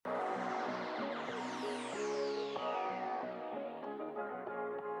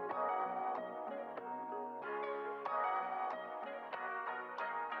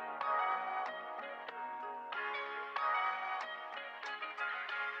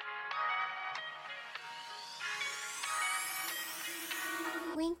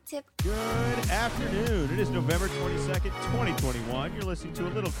tip. Good afternoon. It is November 22nd, 2021. You're listening to a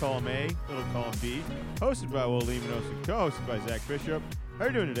Little Column A, Little Column B, hosted by Will Limonos and co-hosted by Zach Bishop. How are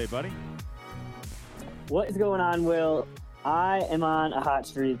you doing today, buddy? What is going on, Will? I am on a hot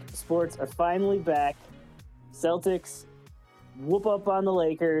streak. Sports are finally back. Celtics whoop up on the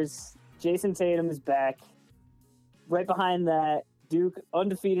Lakers. Jason Tatum is back. Right behind that, Duke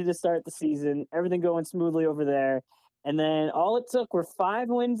undefeated to start the season. Everything going smoothly over there. And then all it took were 5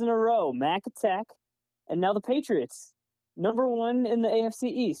 wins in a row. Mac attack. And now the Patriots, number 1 in the AFC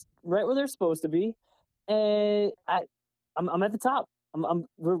East, right where they're supposed to be. And I'm at the top. I'm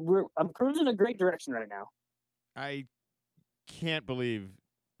cruising a great direction right now. I can't believe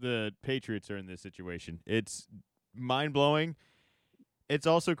the Patriots are in this situation. It's mind-blowing. It's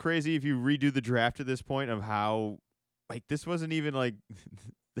also crazy if you redo the draft at this point of how, this wasn't even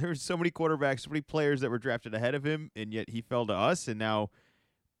there were so many quarterbacks, so many players that were drafted ahead of him, and yet he fell to us, and now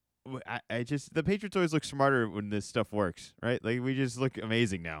the Patriots always look smarter when this stuff works, right? We just look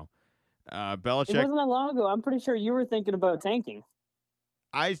amazing now. Belichick. It wasn't that long ago. I'm pretty sure you were thinking about tanking.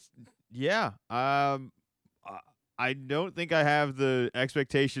 I don't think I have the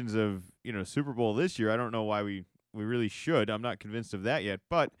expectations of, Super Bowl this year. I don't know why we really should. I'm not convinced of that yet,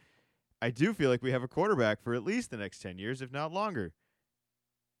 but I do feel like we have a quarterback for at least the next 10 years, if not longer.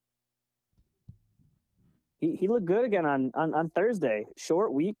 He looked good again on Thursday.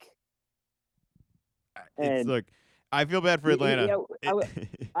 Short week. Look, I feel bad for Atlanta.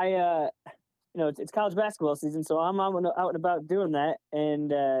 It's college basketball season, so I'm out and about doing that.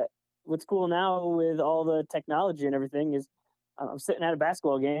 And what's cool now with all the technology and everything is I'm sitting at a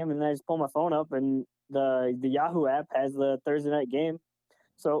basketball game and I just pull my phone up and the Yahoo app has the Thursday night game.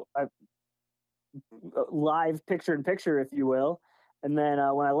 So I live picture-in-picture, if you will. And then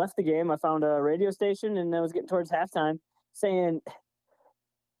when I left the game, I found a radio station and I was getting towards halftime saying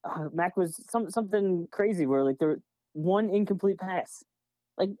Mac was something crazy where there one incomplete pass.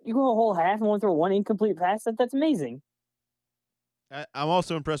 You go a whole half and won't throw one incomplete pass. That's amazing. I'm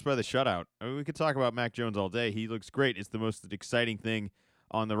also impressed by the shutout. I mean, we could talk about Mac Jones all day. He looks great. It's the most exciting thing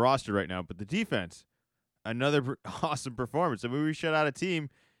on the roster right now. But the defense, another awesome performance. I mean, we shut out a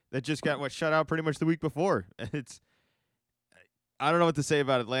team that just got shut out pretty much the week before. I don't know what to say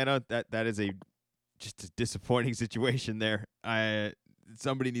about Atlanta. That is just a disappointing situation there.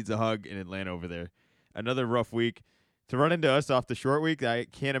 Somebody needs a hug in Atlanta over there. Another rough week. To run into us off the short week, I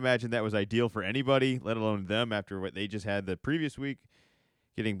can't imagine that was ideal for anybody, let alone them after what they just had the previous week,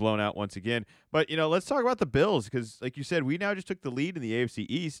 getting blown out once again. But, let's talk about the Bills because, like you said, we now just took the lead in the AFC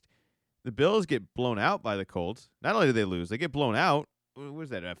East. The Bills get blown out by the Colts. Not only do they lose, they get blown out. What was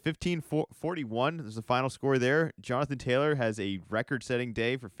that, 15-41 is the final score there. Jonathan Taylor has a record-setting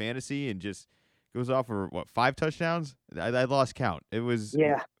day for fantasy and just goes off for, 5 touchdowns? I lost count. It was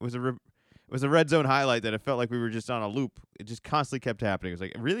a red zone highlight that it felt like we were just on a loop. It just constantly kept happening. It was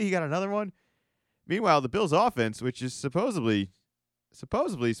really? He got another one? Meanwhile, the Bills' offense, which is supposedly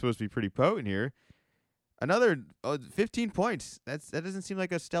supposed to be pretty potent here, another 15 points. That doesn't seem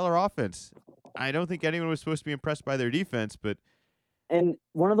like a stellar offense. I don't think anyone was supposed to be impressed by their defense, but... And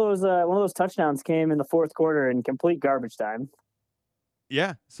one of those touchdowns came in the fourth quarter in complete garbage time.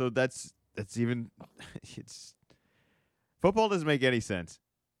 Yeah, so that's even... Football doesn't make any sense.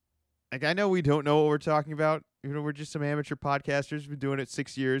 I know we don't know what we're talking about. We're just some amateur podcasters. We've been doing it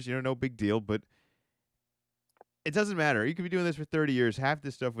 6 years. No big deal. But it doesn't matter. You could be doing this for 30 years. Half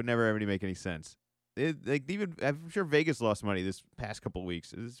this stuff would never ever make any sense. Even I'm sure Vegas lost money this past couple of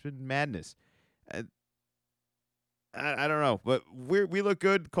weeks. It's been madness. I don't know, but we look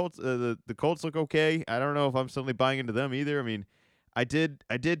good. Colts, the Colts look okay. I don't know if I'm suddenly buying into them either. I mean, I did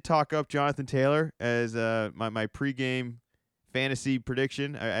talk up Jonathan Taylor as my pregame fantasy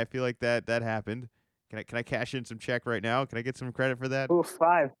prediction. I feel like that happened. Can I cash in some check right now? Can I get some credit for that? Ooh,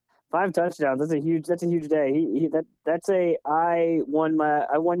 5 touchdowns. That's a huge day. I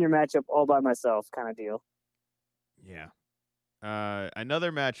won your matchup all by myself kind of deal. Yeah.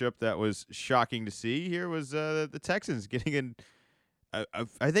 Another matchup that was shocking to see here was the Texans getting in.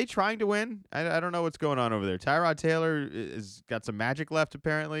 Are they trying to win? I don't know what's going on over there. Tyrod Taylor has got some magic left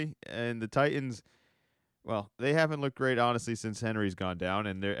apparently, and the Titans, well, they haven't looked great honestly since Henry's gone down,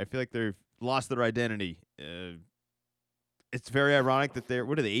 and I feel like they've lost their identity. It's very ironic that they're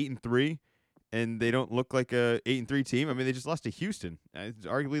 8-3, and they don't look like a 8-3 team. I mean, they just lost to Houston. It's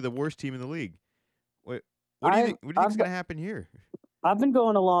arguably the worst team in the league. What do you think is going to happen here? I've been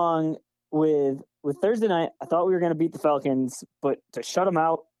going along with Thursday night. I thought we were going to beat the Falcons, but to shut them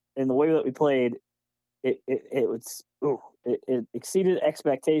out in the way that we played, it exceeded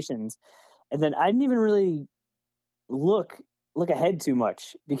expectations. And then I didn't even really look look ahead too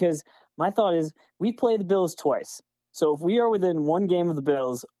much because my thought is we play the Bills twice. So if we are within one game of the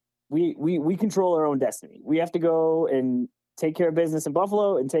Bills, we control our own destiny. We have to go and take care of business in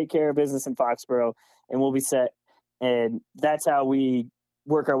Buffalo and take care of business in Foxborough, and we'll be set. And that's how we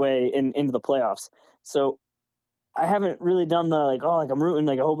work our way into the playoffs. So I haven't really done the I'm rooting,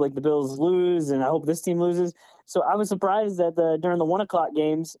 I hope the Bills lose and I hope this team loses. So I was surprised that during the 1 o'clock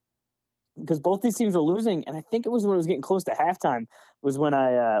games, because both these teams were losing, and I think it was when it was getting close to halftime was when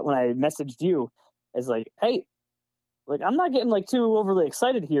I messaged you as hey, I'm not getting too overly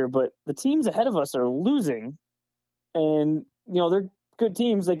excited here, but the teams ahead of us are losing, and they're good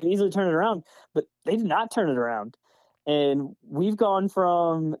teams, they can easily turn it around, but they did not turn it around, and we've gone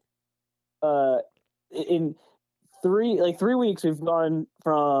from in 3 weeks we've gone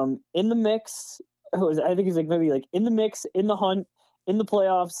from in the mix. I think it's maybe in the mix, in the hunt, in the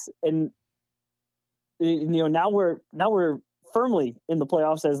playoffs, and now we're firmly in the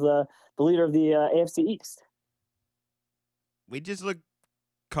playoffs as the leader of the AFC East. We just look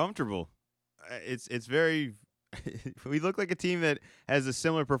comfortable. It's very. We look like a team that has a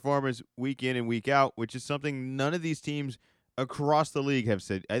similar performance week in and week out, which is something none of these teams across the league have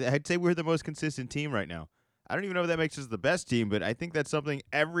said. I'd say we're the most consistent team right now. I don't even know if that makes us the best team, but I think that's something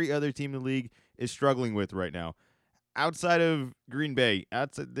every other team in the league is struggling with right now. Outside of Green Bay,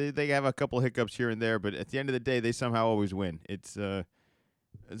 they have a couple hiccups here and there, but at the end of the day, they somehow always win. It's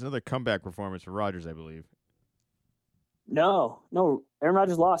another comeback performance for Rodgers, I believe. No, Aaron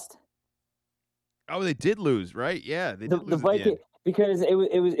Rodgers lost. Oh, they did lose, right? Yeah, they did lose the Viking, because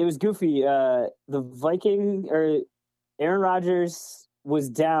it was goofy. The Viking or Aaron Rodgers was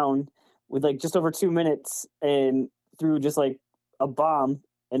down with just over 2 minutes and threw just a bomb,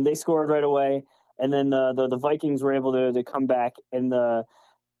 and they scored right away. And then the Vikings were able to come back, and I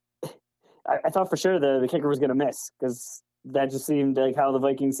thought for sure the kicker was going to miss because that just seemed like how the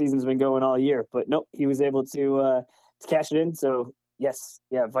Viking season's been going all year. But nope, he was able to cash it in. So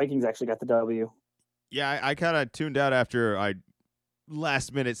Vikings actually got the W. Yeah, I kind of tuned out after I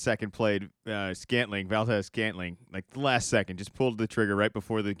last minute second played Valdez Scantling, the last second, just pulled the trigger right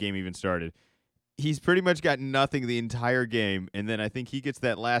before the game even started. He's pretty much got nothing the entire game, and then I think he gets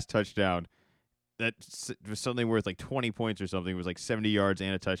that last touchdown. That was something worth 20 points or something. It was 70 yards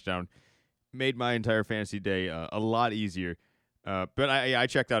and a touchdown. Made my entire fantasy day a lot easier. But I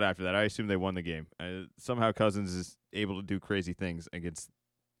checked out after that. I assume they won the game. Somehow Cousins is able to do crazy things against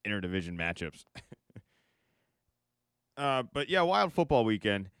interdivision matchups. But yeah, wild football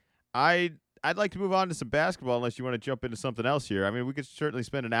weekend. I'd like to move on to some basketball unless you want to jump into something else here. I mean, we could certainly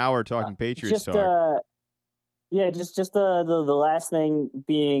spend an hour talking Patriots talk. Just the last thing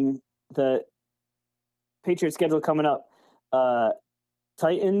being the Patriots schedule coming up.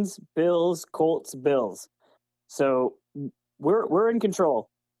 Titans, Bills, Colts, Bills. So we're in control.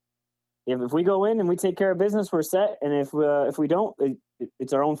 If we go in and we take care of business, we're set. And if we don't,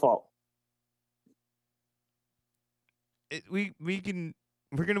 it's our own fault. We're going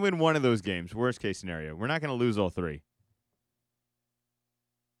to win one of those games. Worst case scenario, we're not going to lose all three.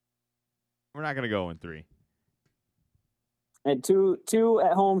 We're not going to go in 3. And two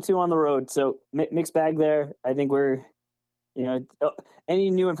at home, 2 on the road. So mixed bag there. I think we're, any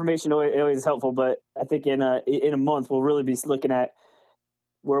new information always is helpful. But I think in a month we'll really be looking at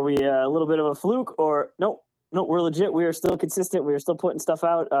were we a little bit of a fluke or no, we're legit. We are still consistent. We are still putting stuff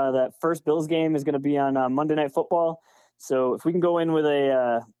out. That first Bills game is going to be on Monday Night Football. So if we can go in with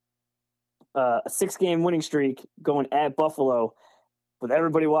a 6-game winning streak going at Buffalo with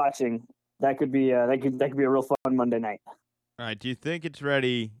everybody watching, that could be a real fun Monday night. All right. Do you think it's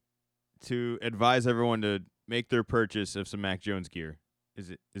ready to advise everyone to make their purchase of some Mac Jones gear? Is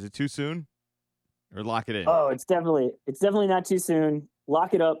it too soon, or lock it in? Oh, it's definitely not too soon.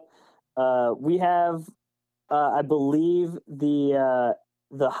 Lock it up. We have, I believe, the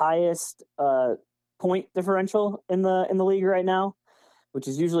highest point differential in the league right now, which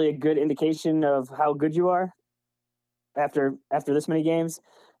is usually a good indication of how good you are after this many games.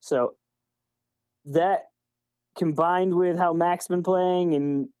 So that, combined with how Mac's been playing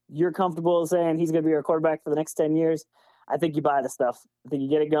and you're comfortable saying he's going to be our quarterback for the next 10 years, I think you buy the stuff. I think you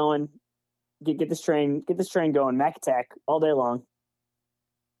get it going. Get this train going. Mac attack all day long.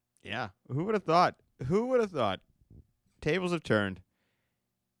 Yeah. Who would have thought? Tables have turned.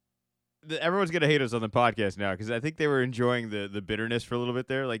 Everyone's going to hate us on the podcast now because I think they were enjoying the bitterness for a little bit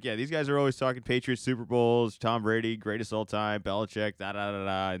there. These guys are always talking Patriots, Super Bowls, Tom Brady, greatest all time, Belichick,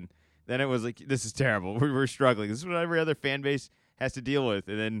 da-da-da-da. And then it was this is terrible. We're struggling. This is what every other fan base has to deal with.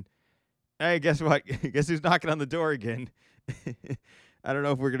 And then, hey, guess what? Guess who's knocking on the door again? I don't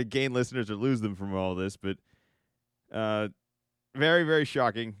know if we're going to gain listeners or lose them from all this, but Very, very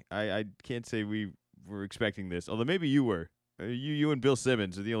shocking. I can't say we were expecting this, although maybe you were. You and Bill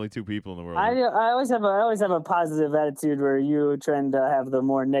Simmons are the only two people in the world. I always have a positive attitude where you tend to have the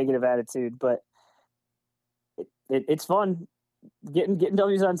more negative attitude, but it's fun getting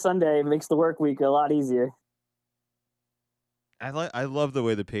W's on Sunday makes the work week a lot easier. I love the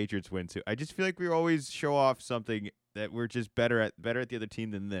way the Patriots win too. I just feel like we always show off something that we're just better at the other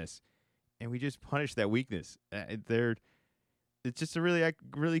team than this, and we just punish that weakness. It's just a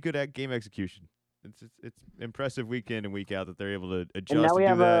really good game execution. It's impressive week in and week out that they're able to adjust And now we do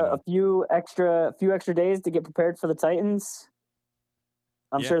have that. a few extra days to get prepared for the Titans.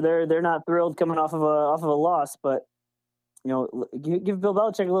 I'm Yeah. sure they're not thrilled coming off of a loss, but give Bill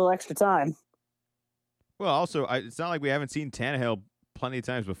Belichick a little extra time. Well, also, it's not like we haven't seen Tannehill plenty of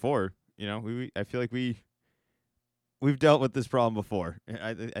times before. I feel like we've dealt with this problem before.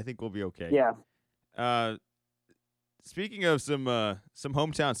 I think we'll be okay. Yeah. Speaking of some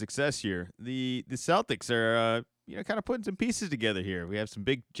hometown success here, the Celtics are kind of putting some pieces together here. We have some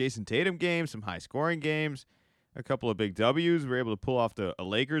big Jason Tatum games, some high scoring games, a couple of big W's. We're able to pull off a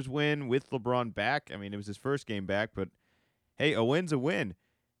Lakers win with LeBron back. I mean, it was his first game back, but hey, a win's a win.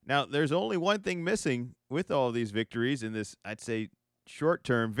 Now, there's only one thing missing with all of these victories in this, I'd say,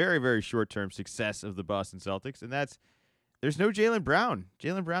 short-term, very, very short-term success of the Boston Celtics, and that's there's no Jaylen Brown.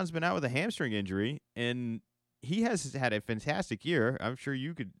 Jaylen Brown's been out with a hamstring injury, and he has had a fantastic year. I'm sure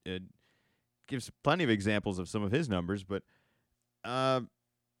you could give plenty of examples of some of his numbers, but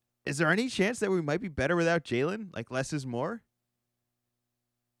is there any chance that we might be better without Jaylen? Like, less is more?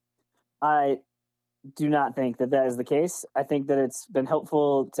 I do not think that is the case. I think that it's been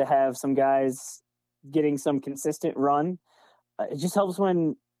helpful to have some guys getting some consistent run. It just helps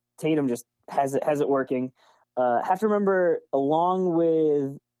when Tatum just has it working. Have to remember, along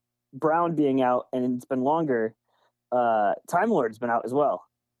with Brown being out, and it's been longer, Time Lord's been out as well.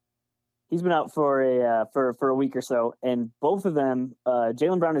 He's been out for a week or so, and both of them,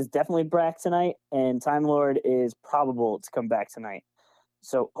 Jaylen Brown is definitely back tonight, and Time Lord is probable to come back tonight.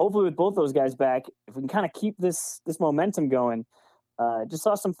 So hopefully with both those guys back, if we can kind of keep this momentum going. Just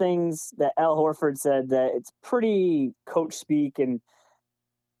saw some things that Al Horford said that it's pretty coach speak and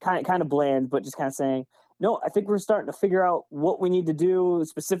kind of bland, but just kind of saying, no, I think we're starting to figure out what we need to do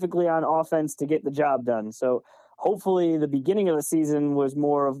specifically on offense to get the job done. So hopefully the beginning of the season was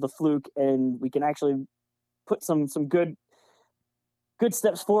more of the fluke, and we can actually put some good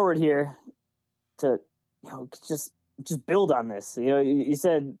steps forward here to just build on this. You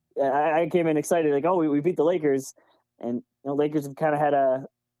said I came in excited, like, oh, we beat the Lakers, and Lakers have kind of had a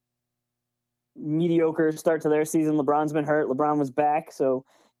mediocre start to their season. LeBron's been hurt. LeBron was back, so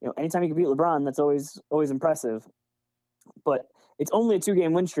anytime you can beat LeBron, that's always impressive. But it's only a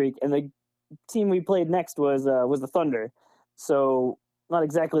 2-game win streak, and the team we played next was the Thunder, so not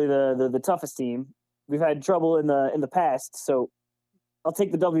exactly the toughest team. We've had trouble in the past, so I'll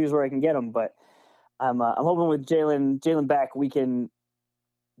take the W's where I can get them. But I'm hoping with Jaylen back, we can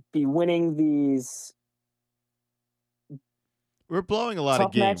be winning these. We're blowing a lot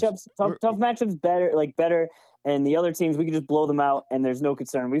of games. Tough matchups, better, and the other teams we can just blow them out, and there's no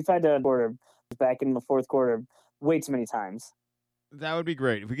concern. We've had to border back in the fourth quarter way too many times. That would be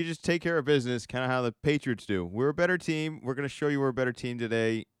great if we could just take care of business, kind of how the Patriots do. We're a better team. We're going to show you we're a better team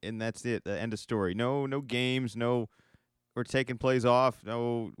today, and that's it. The end of story. No games. No, we're taking plays off.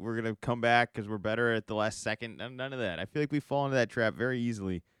 No, we're going to come back because we're better at the last second. None of that. I feel like we fall into that trap very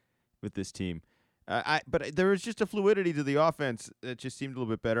easily with this team. But there was just a fluidity to the offense that just seemed a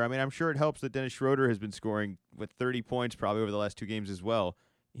little bit better. I mean, I'm sure it helps that Dennis Schroeder has been scoring with 30 points probably over the last 2 games as well.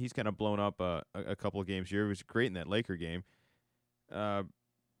 He's kind of blown up a couple of games here. He was great in that Laker game. I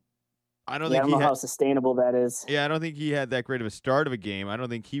don't know how sustainable that is. Yeah, I don't think he had that great of a start of a game. I don't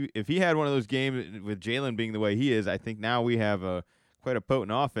think if he had one of those games with Jaylen being the way he is, I think now we have quite a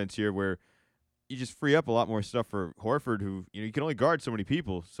potent offense here where you just free up a lot more stuff for Horford, who you can only guard so many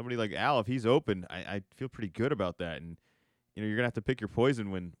people. Somebody like Al, if he's open, I feel pretty good about that. And you're gonna have to pick your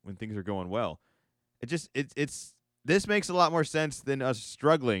poison when things are going well. This makes a lot more sense than us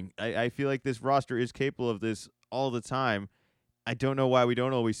struggling. I feel like this roster is capable of this all the time. I don't know why we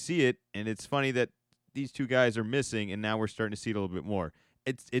don't always see it, and it's funny that these two guys are missing, and now we're starting to see it a little bit more.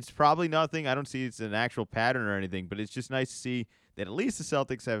 It's probably nothing. I don't see it's an actual pattern or anything, but it's just nice to see that at least the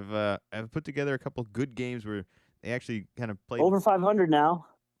Celtics have put together a couple good games where they actually kind of played over 500 now.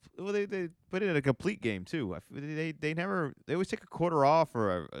 Well, they put it in a complete game too. They always take a quarter off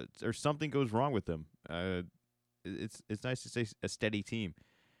or something goes wrong with them. It's nice to see a steady team.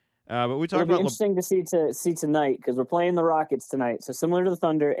 But we talked about. It'll be interesting to see tonight because we're playing the Rockets tonight. So similar to the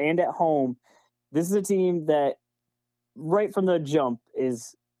Thunder and at home, this is a team that right from the jump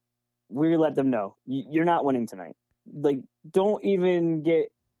is we let them know you're not winning tonight. Like, don't even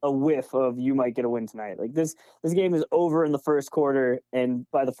get a whiff of you might get a win tonight. Like this game is over in the first quarter, and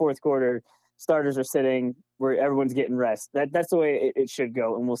by the fourth quarter, starters are sitting where everyone's getting rest. That's the way it should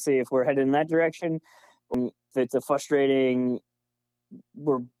go, and we'll see if we're headed in that direction. If it's a frustrating,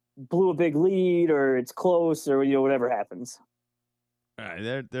 we're blew a big lead, or it's close, or whatever happens. All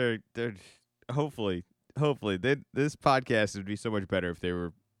right, they're hopefully this podcast would be so much better if they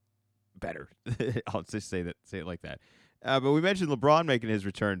were better. I'll just say it like that. But we mentioned LeBron making his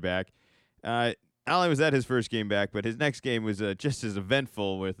return back. Not only was that his first game back, but his next game was just as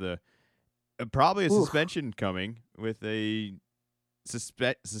eventful with probably a suspension coming with a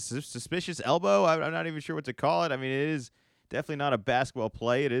suspicious elbow. I'm not even sure what to call it. I mean, it is definitely not a basketball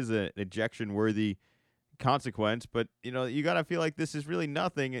play. It is an ejection-worthy consequence. But, you got to feel like this is really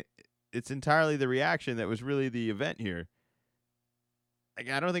nothing. It's entirely the reaction that was really the event here. Like,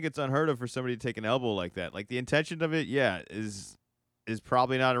 I don't think it's unheard of for somebody to take an elbow like that. Like, the intention of it, is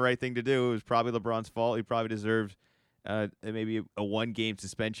probably not the right thing to do. It was probably LeBron's fault. He probably deserved maybe a one-game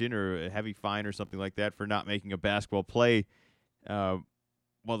suspension or a heavy fine or something like that for not making a basketball play while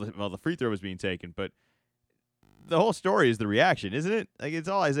the free throw was being taken. But the whole story is the reaction, isn't it? Like, it's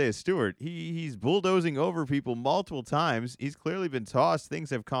all Isaiah Stewart. He's bulldozing over people multiple times. He's clearly been tossed. Things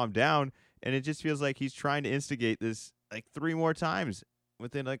have calmed down, and it just feels like he's trying to instigate this like 3 more times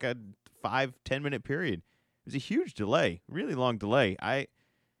within like a 5-10 minute period. It was a huge delay, really long delay. I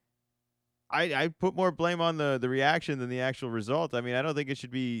put more blame on the reaction than the actual result. I mean, I don't think you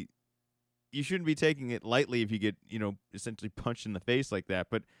shouldn't be taking it lightly if you get, essentially punched in the face like that.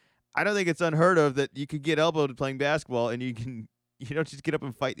 But I don't think it's unheard of that you could get elbowed playing basketball and you don't just get up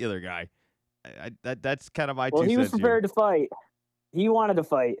and fight the other guy. That's kind of my 2 cents. Well, he was prepared to fight. He wanted to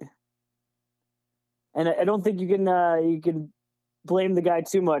fight. And I don't think you can blame the guy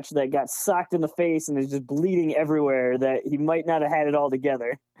too much that got socked in the face and is just bleeding everywhere, that he might not have had it all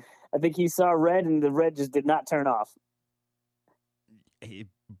together. I think he saw red, and the red just did not turn off.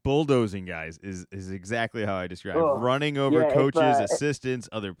 Bulldozing guys is exactly how I describe it. Running over coaches, assistants,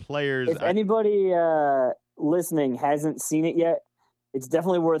 other players. If anybody listening hasn't seen it yet, it's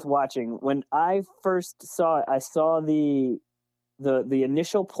definitely worth watching. When I first saw it, I saw the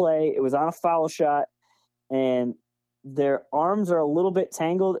initial play. It was on a foul shot, and their arms are a little bit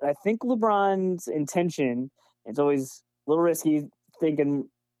tangled. I think LeBron's intention, it's always a little risky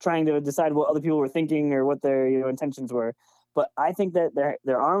trying to decide what other people were thinking or what their intentions were. But I think that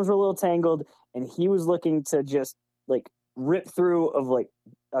their arms were a little tangled, and he was looking to just like rip through of like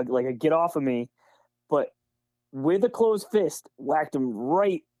a get off of me. But with a closed fist, whacked him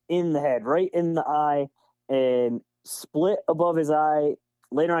right in the head, right in the eye, and split above his eye.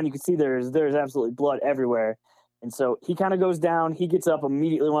 Later on, you can see there's absolutely blood everywhere. And so he kind of goes down. He gets up,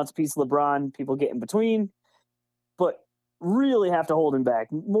 immediately wants a piece of LeBron. People get in between, but really have to hold him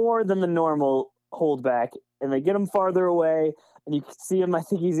back more than the normal hold back. And they get him farther away, and you can see him. I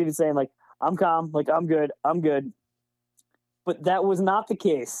think he's even saying, like, I'm calm, like, I'm good. But that was not the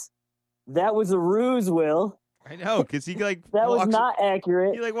case. That was a ruse, Will. I know, because he that was not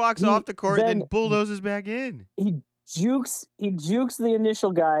accurate. He walks off the court and then bulldozes back in. He jukes the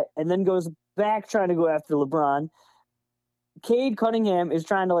initial guy and then goes back trying to go after LeBron. Cade Cunningham is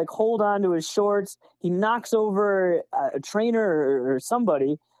trying to hold on to his shorts. He knocks over a trainer or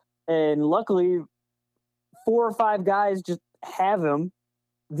somebody, and luckily 4 or 5 guys just have him.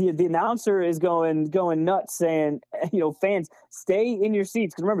 The announcer is going nuts, saying, fans, stay in your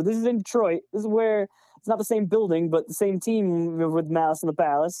seats. Because remember, this is in Detroit. This is where it's not the same building, but the same team with Malice in the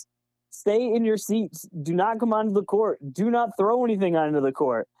Palace. Stay in your seats. Do not come onto the court. Do not throw anything onto the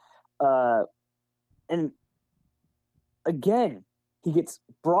court. And again, he gets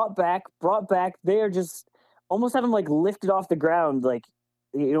brought back. They are just almost have him lifted off the ground,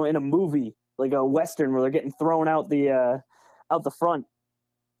 in a movie, like a Western where they're getting thrown out the front.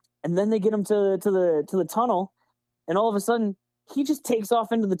 And then they get him to the tunnel, and all of a sudden he just takes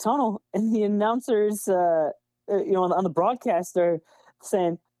off into the tunnel, and the announcers, on the broadcast are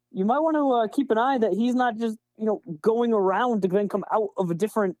saying, you might want to keep an eye that he's not just going around to then come out of a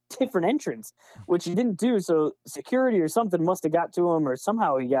different entrance, which he didn't do. So security or something must have got to him, or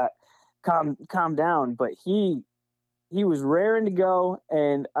somehow he got calmed down. But he was raring to go,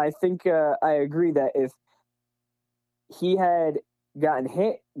 and I think I agree that if he had gotten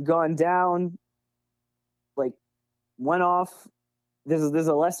hit, gone down, went off, this is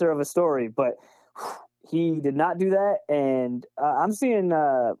a lesser of a story, but he did not do that. And I'm seeing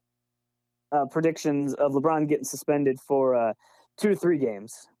predictions of LeBron getting suspended for 2 to 3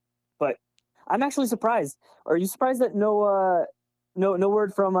 games. But I'm actually surprised. Are you surprised that no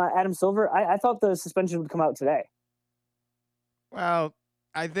word from Adam Silver? I thought the suspension would come out today. Well,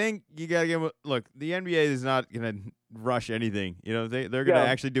 I think you gotta give. Look, the NBA is not gonna rush anything. You know, they're gonna Yo,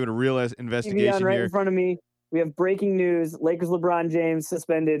 actually do a real TV on investigation right in here. front of me. We have breaking news: Lakers LeBron James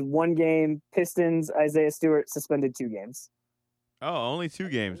suspended 1 game. Pistons Isaiah Stewart suspended 2 games. Oh, only 2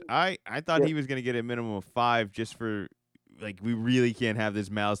 games. I thought Yep. he was gonna get a minimum of 5 just for like we really can't have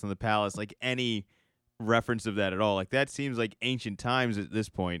this Malice in the Palace, like any reference of that at all. Like that seems like ancient times at this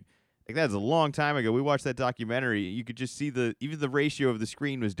point. Like that's a long time ago. We watched that documentary. You could just see even the ratio of the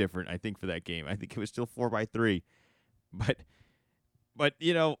screen was different. I think for that game, I think it was still 4:3. But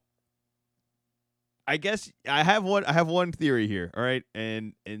you know, I guess I have one theory here. All right,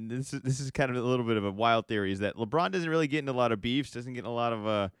 and this is kind of a little bit of a wild theory. Is that LeBron doesn't really get into a lot of beefs, doesn't get in a lot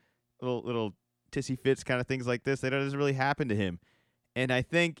of little tissy fits, kind of things like this. That doesn't really happen to him. And I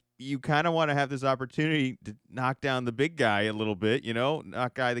think you kind of want to have this opportunity to knock down the big guy a little bit, you know,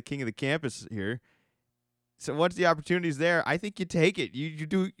 knock guy the king of the campus here. So once the opportunity's there, I think you take it. You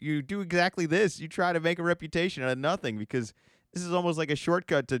do exactly this. You try to make a reputation out of nothing because this is almost like a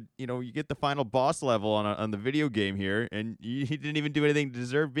shortcut to, you know, you get the final boss level on the video game here, and you didn't even do anything to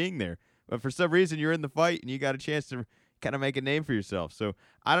deserve being there. But for some reason, you're in the fight and you got a chance to kind of make a name for yourself. So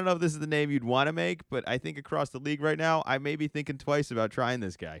I don't know if this is the name you'd want to make, but I think across the league right now, I may be thinking twice about trying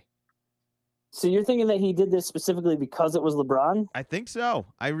this guy. So you're thinking that he did this specifically because it was LeBron? I think so.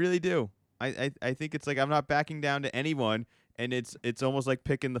 I really do. I think it's like I'm not backing down to anyone, and it's almost like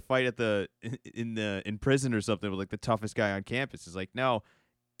picking the fight at in prison or something with like the toughest guy on campus. It's like, no,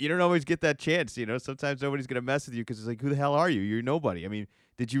 you don't always get that chance. You know, sometimes nobody's gonna mess with you because it's like, who the hell are you? You're nobody. I mean,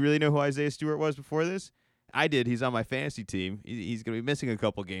 did you really know who Isaiah Stewart was before this? I did. He's on my fantasy team. He's gonna be missing a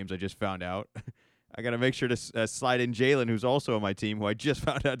couple games. I just found out. I gotta make sure to slide in Jalen, who's also on my team, who I just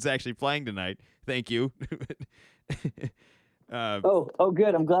found out is actually playing tonight. Thank you. Oh,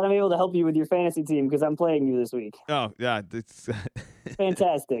 good. I'm glad I'm able to help you with your fantasy team because I'm playing you this week. Oh, yeah, it's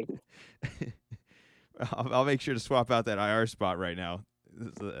Fantastic. I'll make sure to swap out that IR spot right now.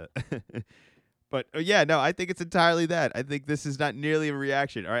 But yeah, no, I think it's entirely that. I think this is not nearly a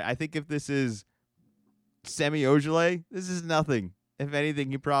reaction. All right, I think if this is Semi Ojeleye, this is nothing. If anything,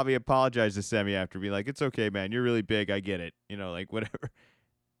 he probably apologized to Semi after being like, "It's okay, man. You're really big. I get it. You know, like whatever."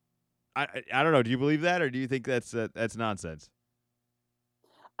 I don't know. Do you believe that, or do you think that's nonsense?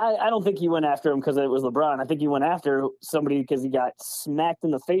 I don't think he went after him because it was LeBron. I think he went after somebody because he got smacked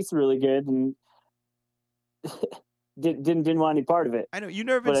in the face really good and didn't want any part of it. I know you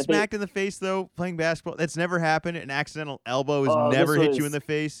never been smacked in the face though playing basketball. That's never happened. An accidental elbow has never hit you in the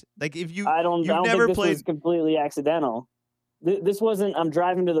face. Like if you, I don't never think this was completely accidental. This wasn't. I'm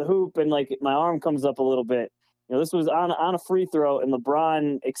driving to the hoop and like my arm comes up a little bit. You know, this was on a free throw and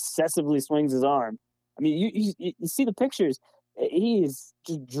LeBron excessively swings his arm. I mean, you see the pictures. He is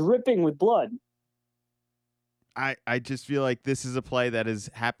just dripping with blood. I just feel like this is a play that has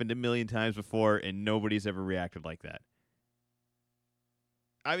happened a million times before and nobody's ever reacted like that.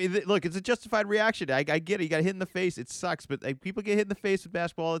 I mean, look, it's a justified reaction. I get it. You got hit in the face. It sucks, but like, people get hit in the face with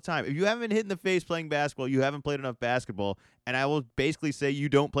basketball all the time. If you haven't been hit in the face playing basketball, you haven't played enough basketball, and I will basically say you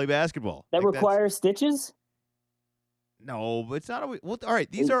don't play basketball. That requires stitches? No, but it's not always. Well, all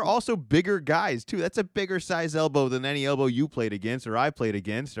right, these are also bigger guys too. That's a bigger size elbow than any elbow you played against or I played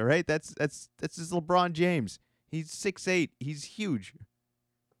against. All right, that's just LeBron James. He's 6'8". He's huge.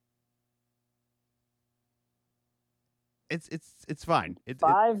 It's fine.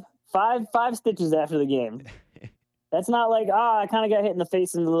 Five stitches after the game. That's not like I kind of got hit in the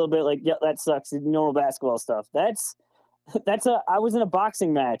face a little bit. Like that sucks. Normal basketball stuff. I was in a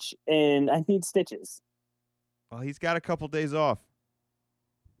boxing match and I need stitches. Well, he's got a couple days off.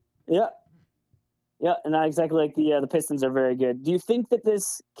 Yeah, and not exactly like the Pistons are very good. Do you think that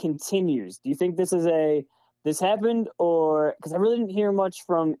this continues? Do you think this happened, or because I really didn't hear much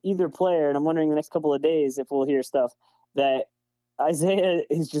from either player, and I'm wondering the next couple of days if we'll hear stuff that Isaiah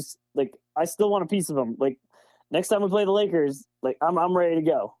is just like, I still want a piece of him. Like next time we play the Lakers, like I'm ready to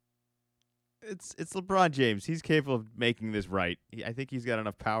go. It's LeBron James. He's capable of making this right. I think he's got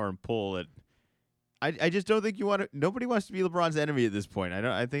enough power and pull that. I just don't think you want to. Nobody wants to be LeBron's enemy at this point. I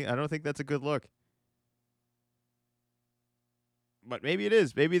don't think that's a good look. But maybe it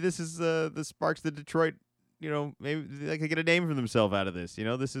is. Maybe this is the sparks the Detroit. You know, maybe they could get a name for themselves out of this. You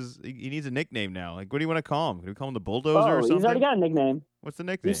know, he needs a nickname now. Like, what do you want to call him? Can we call him the Bulldozer or something? He's already got a nickname. What's the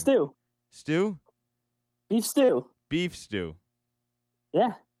nickname? Beef Stew. Stew? Beef Stew. Beef Stew.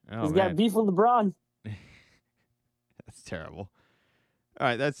 Yeah. He's got beef with LeBron. That's terrible. All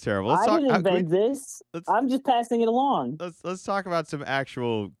right, that's terrible. I didn't Can invent this. let's I'm just passing it along. let's talk about some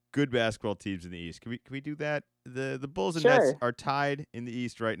actual good basketball teams in the East. Can we do that? The Bulls and Nets Sure. are tied in the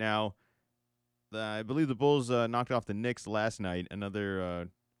East right now. I believe the Bulls knocked off the Knicks last night. Another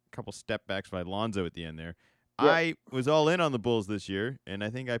couple step backs by Lonzo at the end there. Yep. I was all in on the Bulls this year, and I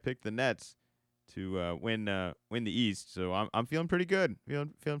think I picked the Nets to win the East. So I'm feeling pretty good.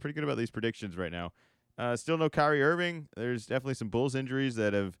 Feeling pretty good about these predictions right now. Still no Kyrie Irving. There's definitely some Bulls injuries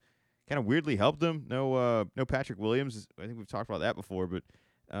that have kind of weirdly helped him. No Patrick Williams. I think we've talked about that before, but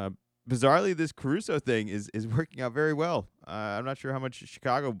bizarrely, this Caruso thing is working out very well. I'm not sure how much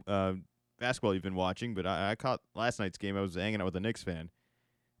Chicago basketball you've been watching, but I caught last night's game. I was hanging out with a Knicks fan.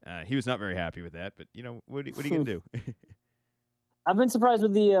 He was not very happy with that, but what are you gonna do? I've been surprised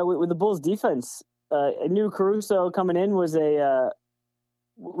with the Bulls defense. I knew Caruso coming in was a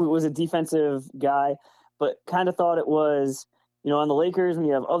defensive guy, but kind of thought it was on the Lakers when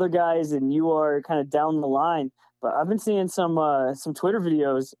you have other guys and you are kind of down the line. But I've been seeing some Twitter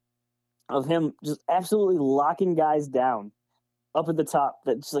videos of him just absolutely locking guys down up at the top.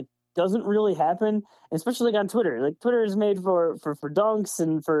 That just like doesn't really happen, and especially like on Twitter. Like Twitter is made for dunks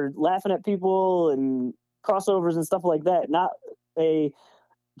and for laughing at people and crossovers and stuff like that. Not a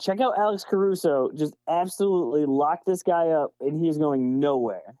check out Alex Caruso. Just absolutely lock this guy up, and he is going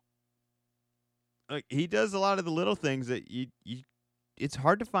nowhere. Like he does a lot of the little things that you it's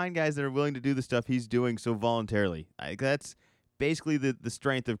hard to find guys that are willing to do the stuff he's doing so voluntarily. That's basically the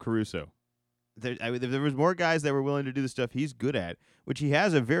strength of Caruso. If there was more guys that were willing to do the stuff he's good at, which he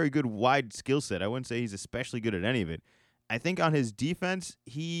has a very good wide skill set. I wouldn't say he's especially good at any of it. I think on his defense,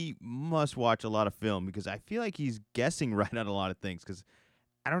 he must watch a lot of film because I feel like he's guessing right on a lot of things because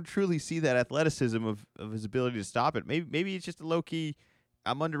I don't truly see that athleticism of his ability to stop it. Maybe it's just a low key.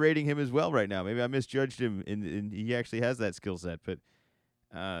 I'm underrating him as well right now. Maybe I misjudged him, and he actually has that skill set. But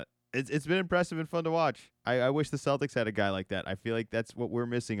it's been impressive and fun to watch. I wish the Celtics had a guy like that. I feel like that's what we're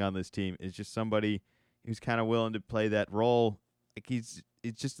missing on this team is just somebody who's kind of willing to play that role. Like it's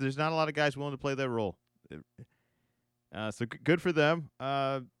just there's not a lot of guys willing to play that role. So good for them.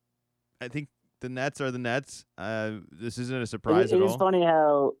 I think the Nets are the Nets. This isn't a surprise at all. It is funny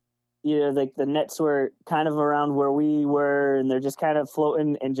how like the Nets were kind of around where we were, and they're just kind of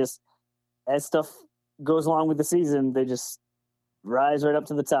floating, and just as stuff goes along with the season, they just rise right up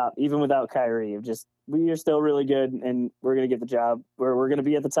to the top, even without Kyrie. Of just we are still really good, and we're gonna get the job. We're gonna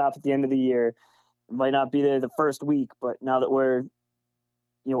be at the top at the end of the year. It might not be there the first week, but now that we're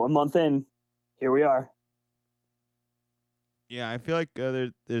a month in, here we are. Yeah, I feel like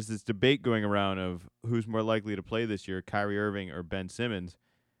there's this debate going around of who's more likely to play this year, Kyrie Irving or Ben Simmons.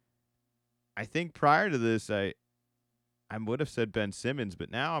 I think prior to this, I would have said Ben Simmons, but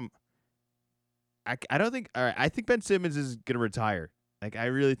now I don't think. All right, I think Ben Simmons is gonna retire. Like I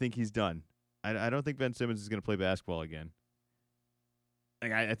really think he's done. I don't think Ben Simmons is gonna play basketball again.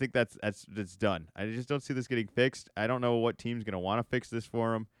 Like I think that's done. I just don't see this getting fixed. I don't know what team's gonna want to fix this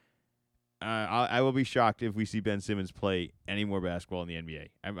for him. I will be shocked if we see Ben Simmons play any more basketball in the NBA.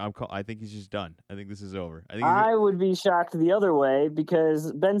 I think he's just done. I think this is over. I would be shocked the other way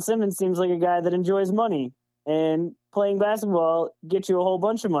because Ben Simmons seems like a guy that enjoys money, and playing basketball gets you a whole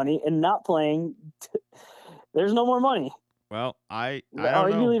bunch of money, and not playing, there's no more money. Well, I don't know.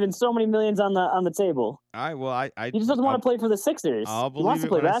 He'd be leaving so many millions on the table. He just doesn't want to play for the Sixers. He wants to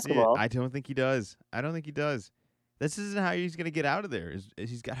play basketball. I don't think he does. This isn't how he's going to get out of there.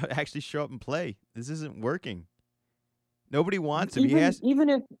 He's got to actually show up and play. This isn't working. Nobody wants him. He has to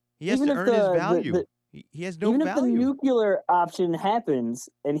earn his value. He has no value. Even if the nuclear option happens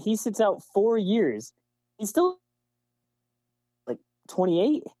and he sits out 4 years, he's still like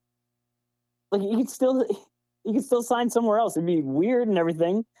 28. Like he could still sign somewhere else. It'd be weird and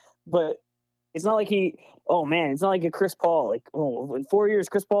everything, but it's not like it's not like a Chris Paul. Like, in 4 years,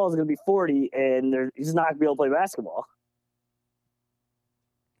 Chris Paul is going to be 40, and he's not going to be able to play basketball.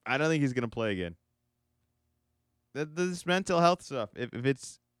 I don't think he's going to play again. This mental health stuff, if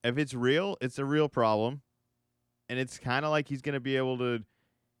it's real, it's a real problem, and it's kind of like he's going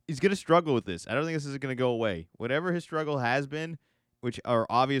to struggle with this. I don't think this is going to go away. Whatever his struggle has been, which are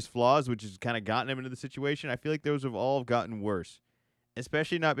obvious flaws, which has kind of gotten him into the situation, I feel like those have all gotten worse.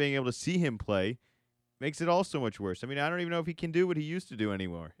 Especially not being able to see him play makes it all so much worse. I mean, I don't even know if he can do what he used to do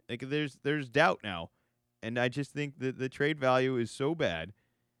anymore. Like there's doubt now. And I just think that the trade value is so bad.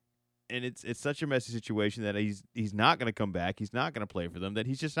 And it's such a messy situation that he's not going to come back. He's not going to play for them, that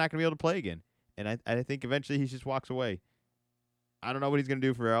he's just not going to be able to play again. And I think eventually he just walks away. I don't know what he's going to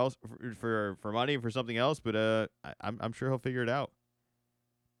do for money or for something else, but I'm sure he'll figure it out.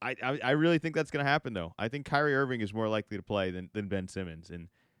 I really think that's going to happen, though. I think Kyrie Irving is more likely to play than Ben Simmons, and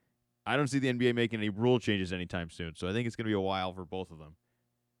I don't see the NBA making any rule changes anytime soon. So I think it's going to be a while for both of them.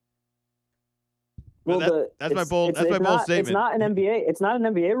 Well, that's my bold statement. It's not an NBA. It's not an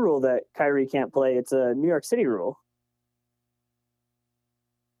NBA rule that Kyrie can't play. It's a New York City rule.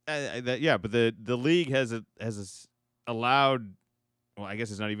 Yeah, but the league has allowed. Well, I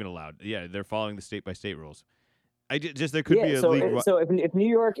guess it's not even allowed. Yeah, they're following the state by state rules. There could be a league. So if New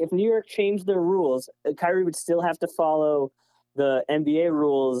York changed their rules, Kyrie would still have to follow the NBA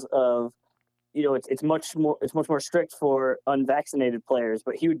rules of, it's much more strict for unvaccinated players,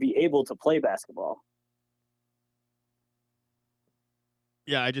 but he would be able to play basketball.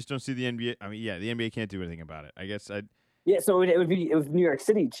 Yeah, I just don't see the NBA. I mean, yeah, the NBA can't do anything about it. I guess Yeah, so it would be if New York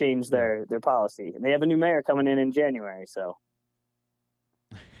City changed their policy. They have a new mayor coming in January, so.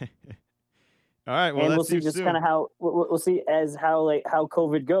 All right, well, and we'll see just kind of how we'll see as how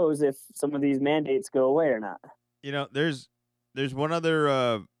COVID goes, if some of these mandates go away or not. There's one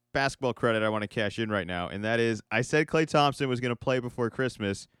other basketball credit I want to cash in right now, and that is I said Klay Thompson was going to play before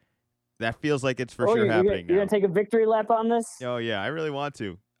Christmas. That feels like it's for sure happening. You're going to take a victory lap on this? Oh yeah, I really want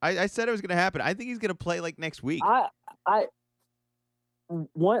to. I said it was going to happen. I think he's going to play like next week.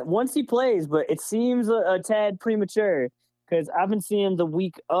 Once he plays, but it seems a tad premature. Because I've been seeing the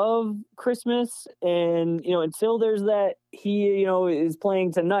week of Christmas, and until there's that he is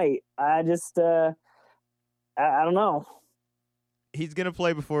playing tonight, I just I don't know. He's gonna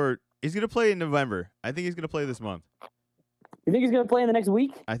play He's gonna play in November. I think he's gonna play this month. You think he's gonna play in the next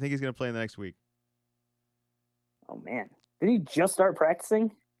week? I think he's gonna play in the next week. Oh man, did he just start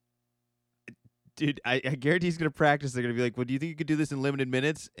practicing? Dude, I guarantee he's gonna practice. They're gonna be like, "Well, do you think you could do this in limited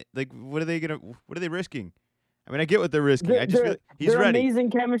minutes? Like, what are they risking?" I mean, I get what they're risking. I just feel like he's ready.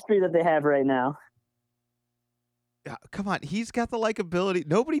 Amazing chemistry that they have right now. Come on, he's got the likability.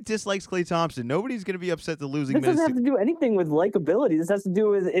 Nobody dislikes Klay Thompson. Nobody's going to be upset to losing minutes. This doesn't have to do anything with likability. This has to do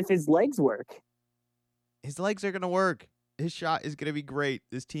with if his legs work. His legs are going to work. His shot is going to be great.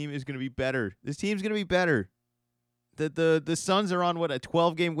 This team is going to be better. This team's going to be better. The Suns are on a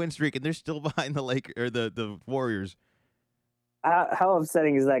 12-game win streak, and they're still behind the the Warriors. How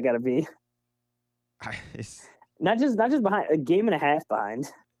upsetting is that got to be? Not just behind, a game and a half behind.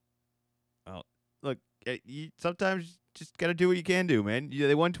 Well, look, you sometimes just got to do what you can do, man.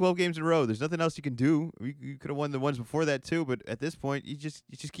 They won 12 games in a row. There's nothing else you can do. You could have won the ones before that too, but at this point, you just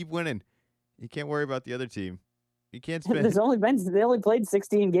keep winning. You can't worry about the other team. You can't spend. They only played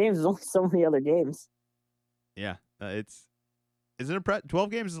 16 games. There's only so many other games. Yeah, isn't it 12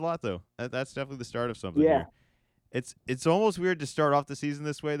 games is a lot though. That's definitely the start of something. Yeah. Here. It's almost weird to start off the season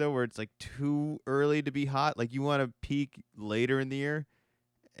this way though, where it's like too early to be hot. Like you want to peak later in the year,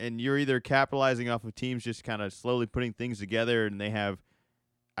 and you're either capitalizing off of teams just kind of slowly putting things together, and they have,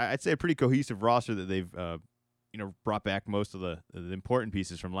 I'd say, a pretty cohesive roster that they've brought back most of the important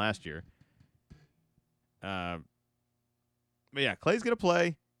pieces from last year. But yeah, Klay's gonna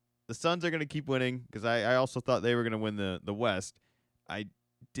play. The Suns are gonna keep winning because I also thought they were gonna win the West. I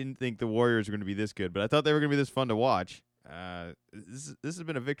didn't think the Warriors were going to be this good, but I thought they were going to be this fun to watch. This has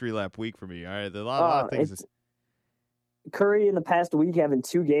been a victory lap week for me. All right, a lot of things. Curry in the past week having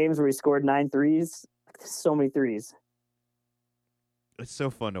 2 games where he scored 9 threes. So many threes. It's so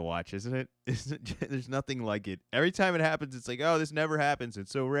fun to watch, isn't it? There's nothing like it. Every time it happens, it's like, oh, this never happens.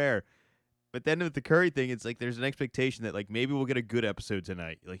 It's so rare. But then with the Curry thing, it's like there's an expectation that like maybe we'll get a good episode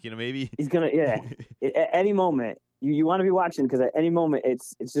tonight. Like maybe he's gonna at any moment. You want to be watching because at any moment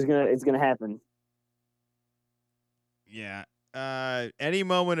it's gonna happen. Yeah. Any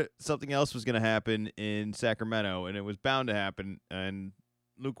moment something else was gonna happen in Sacramento, and it was bound to happen. And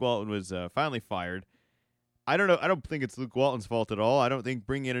Luke Walton was finally fired. I don't know. I don't think it's Luke Walton's fault at all. I don't think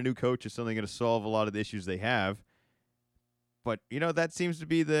bringing in a new coach is something going to solve a lot of the issues they have. But that seems to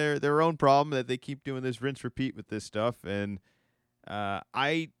be their own problem, that they keep doing this rinse repeat with this stuff. And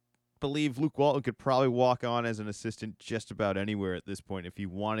I believe Luke Walton could probably walk on as an assistant just about anywhere at this point if he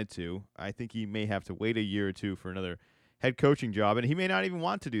wanted to. I think he may have to wait a year or two for another head coaching job, and he may not even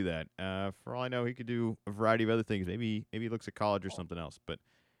want to do that. For all I know, he could do a variety of other things. Maybe he looks at college or something else. But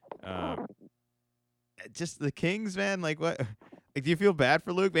just the Kings, man, like what? Like, do you feel bad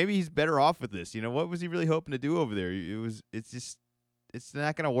for Luke? Maybe he's better off with this. What was he really hoping to do over there? It's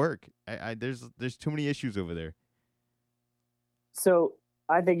not going to work. There's too many issues over there. So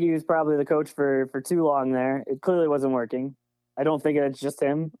I think he was probably the coach for too long there. It clearly wasn't working. I don't think it's just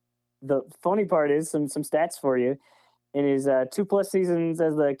him. The funny part is some stats for you. In his 2+ seasons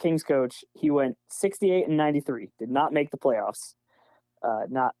as the Kings coach, he went 68-93. Did not make the playoffs.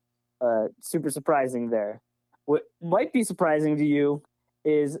 Not super surprising there. What might be surprising to you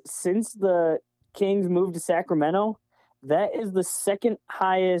is since the Kings moved to Sacramento, that is the second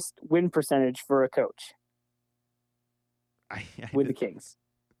highest win percentage for a coach I with the Kings.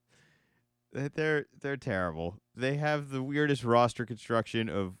 They're terrible. They have the weirdest roster construction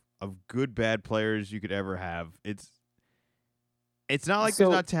of good bad players you could ever have. It's not like there's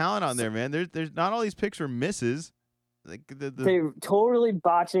not talent on there, man. There's not all these picks are misses. Like they're totally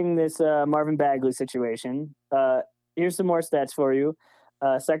botching this Marvin Bagley situation. Here's some more stats for you.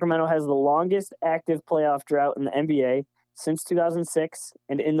 Sacramento has the longest active playoff drought in the NBA since 2006,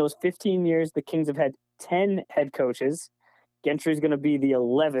 and in those 15 years, the Kings have had 10 head coaches. Gentry's going to be the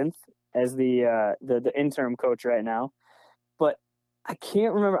 11th as the interim coach right now. But I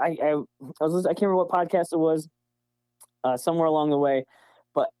can't remember. I can't remember what podcast it was. Somewhere along the way,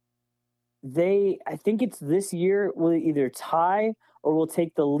 but I think it's this year will either tie or will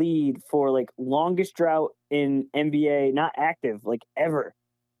take the lead for like longest drought in NBA, not active, like ever.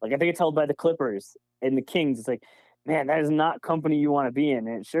 Like I think it's held by the Clippers and the Kings. It's like, man, that is not company you want to be in.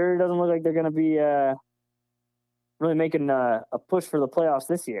 And it sure doesn't look like they're going to be really making a push for the playoffs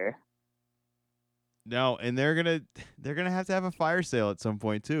this year. No, and they're gonna have to have a fire sale at some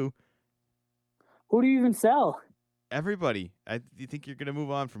point too. Who do you even sell? Everybody. You think you're gonna move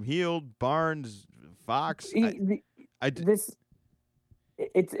on from Hield, Barnes, Fox? I don't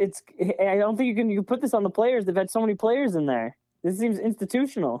think you can put this on the players. They've had so many players in there. This seems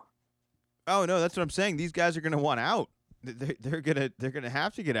institutional. Oh no, that's what I'm saying. These guys are gonna want out. They're gonna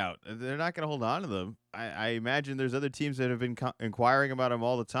have to get out. They're not gonna hold on to them. I imagine there's other teams that have been inquiring about them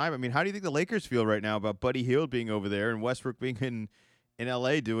all the time. I mean, how do you think the Lakers feel right now about Buddy Hield being over there and Westbrook being in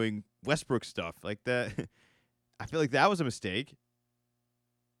LA doing Westbrook stuff like that? I feel like that was a mistake.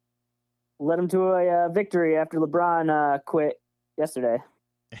 Led him to a victory after LeBron quit yesterday.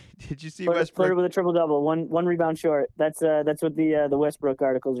 Did you see Westbrook played with a triple double, one rebound short? That's what the Westbrook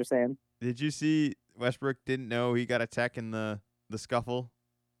articles are saying. Did you see Westbrook didn't know he got a tech in the scuffle?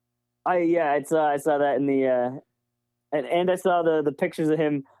 I saw that in the and I saw the pictures of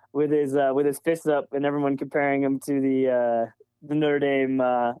him with his fists up and everyone comparing him to the Notre Dame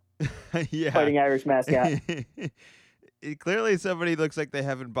Fighting Irish mascot. Clearly, somebody looks like they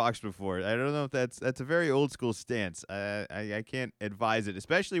haven't boxed before. I don't know if that's a very old school stance. I can't advise it,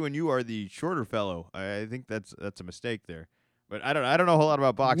 especially when you are the shorter fellow. I think that's a mistake there. But I don't know a whole lot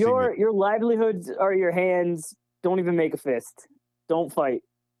about boxing. Your livelihoods are your hands. Don't even make a fist. Don't fight.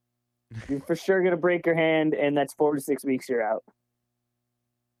 You're for sure gonna break your hand, and that's 4 to 6 weeks you're out.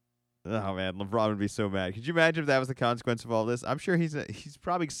 Oh man, LeBron would be so mad. Could you imagine if that was the consequence of all this? I'm sure he's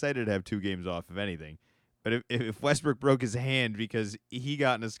probably excited to have 2 games off, if anything. But if Westbrook broke his hand because he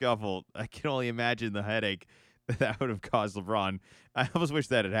got in a scuffle, I can only imagine the headache that would have caused LeBron. I almost wish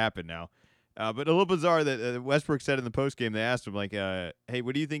that had happened now. But a little bizarre that Westbrook said in the postgame, they asked him, like, hey,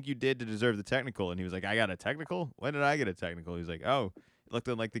 what do you think you did to deserve the technical? And he was like, I got a technical? When did I get a technical? He was like, oh, it looked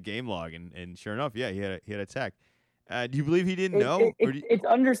like the game log. And sure enough, yeah, he had a tech. Do you believe he didn't know? It's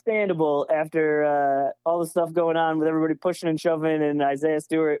understandable after all the stuff going on with everybody pushing and shoving and Isaiah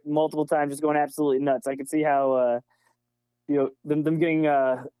Stewart multiple times just going absolutely nuts. I can see how them getting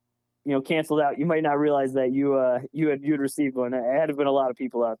canceled out. You might not realize that you'd received one. It had been a lot of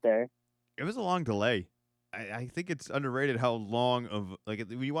people out there. It was a long delay. I think it's underrated how long of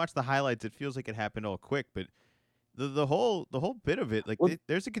when you watch the highlights, it feels like it happened all quick, but the whole bit of it,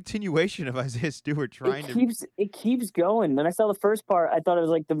 there's a continuation of Isaiah Stewart trying it keeps going. When I saw the first part, I thought it was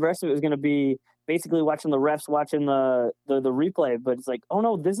like the rest of it was going to be basically watching the refs, watching the replay. But it's like, oh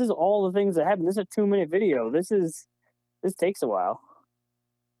no, this is all the things that happen. This is a 2-minute video. This takes a while.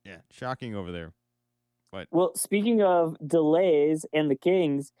 Yeah, shocking over there. What? Well, speaking of delays and the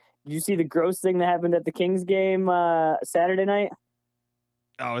Kings, did you see the gross thing that happened at the Kings game Saturday night?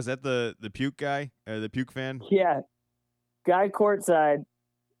 Oh, is that the puke guy? The puke fan? Yeah. Guy courtside.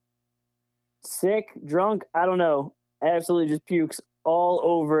 Sick, drunk, I don't know. Absolutely just pukes all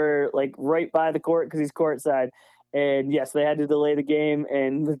over, like right by the court because he's courtside. And yes, they had to delay the game,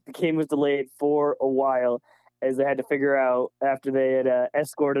 and the game was delayed for a while as they had to figure out after they had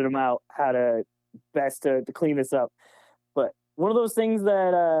escorted him out how to best to clean this up. But one of those things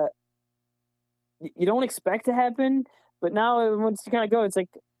that you don't expect to happen, but now once you kind of go, it's like,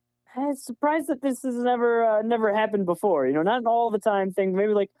 I'm surprised that this has never happened before. Not an all the time thing,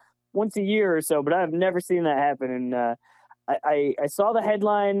 maybe like once a year or so, but I've never seen that happen. And I saw the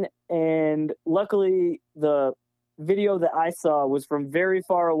headline, and luckily the video that I saw was from very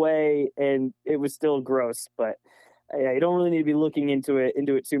far away, and it was still gross. But you don't really need to be looking into it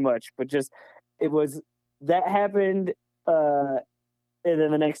too much. But just it was that happened, and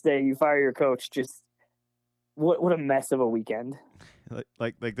then the next day you fire your coach. Just what a mess of a weekend.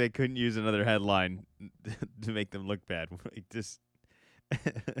 like they couldn't use another headline to make them look bad. Like just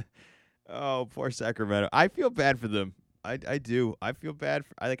oh, poor Sacramento. I feel bad for them. I do. I feel bad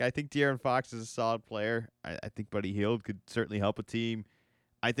for I think De'Aaron Fox is a solid player. I think Buddy Hield could certainly help a team.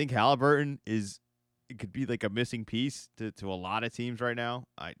 I think Halliburton it could be like a missing piece to a lot of teams right now.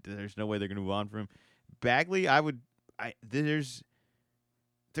 There's no way they're gonna move on from him. Bagley, there's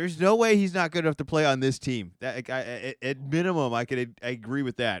no way he's not good enough to play on this team. That like, at minimum, I agree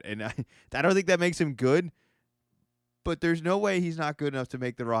with that, and I don't think that makes him good. But there's no way he's not good enough to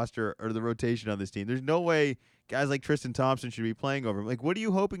make the roster or the rotation on this team. There's no way guys like Tristan Thompson should be playing over him. Like, what are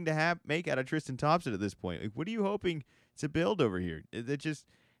you hoping to make out of Tristan Thompson at this point? Like, what are you hoping to build over here? It just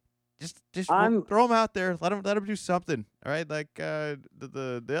throw him out there. Let him do something. All right, like the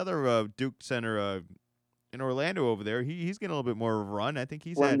other Duke center in Orlando over there. He's getting a little bit more of a run. I think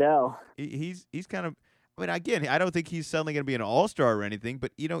Wendell. He's kind of. I mean, again, I don't think he's suddenly going to be an all-star or anything,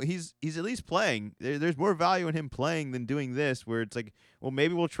 but he's at least playing. There's more value in him playing than doing this, where it's like, well,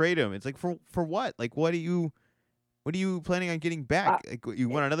 maybe we'll trade him. It's like for what? Like, what are you planning on getting back? Like, you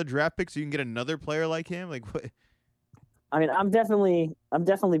want another draft pick so you can get another player like him? Like, what? I mean, I'm definitely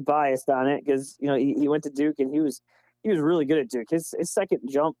biased on it because he went to Duke and he was really good at Duke. His second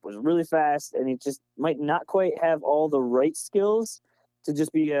jump was really fast, and he just might not quite have all the right skills to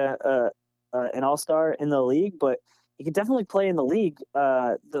just be an all-star in the league, but he could definitely play in the league.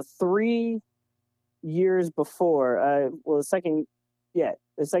 The 3 years before, the second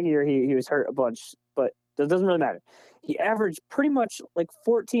year he was hurt a bunch, but it doesn't really matter. He averaged pretty much like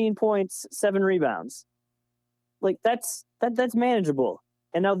 14 points, 7 rebounds. Like that's manageable.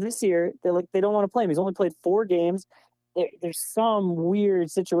 And now this year they don't want to play him. He's only played 4 games. There's some weird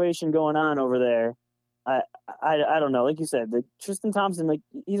situation going on over there. I don't know. Like you said, Tristan Thompson, like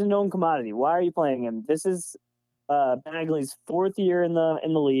he's a known commodity. Why are you playing him? This is Bagley's 4th year in the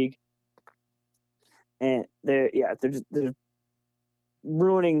league, and they're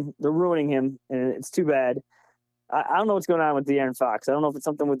ruining him, and it's too bad. I don't know what's going on with De'Aaron Fox. I don't know if it's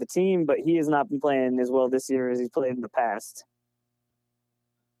something with the team, but he has not been playing as well this year as he's played in the past.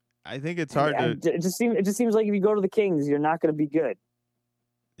 I think it's hard to. It just seems like if you go to the Kings, you're not going to be good.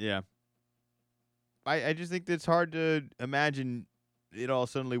 Yeah. I just think it's hard to imagine it all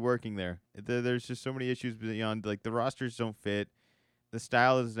suddenly working there. There's just so many issues beyond, like, the rosters don't fit. The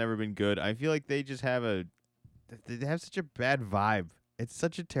style has never been good. I feel like they just have they have such a bad vibe. It's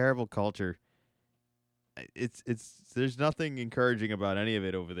such a terrible culture. There's nothing encouraging about any of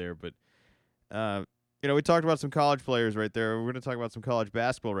it over there. But we talked about some college players right there. We're going to talk about some college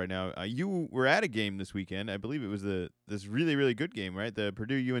basketball right now. You were at a game this weekend. I believe it was this really, really good game, right? The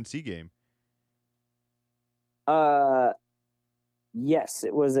Purdue UNC game. Yes,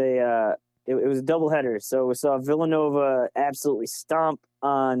 it was a doubleheader. So we saw Villanova absolutely stomp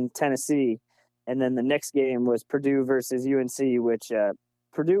on Tennessee, and then the next game was Purdue versus UNC, which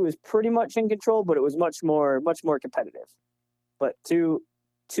Purdue was pretty much in control, but it was much more competitive. But two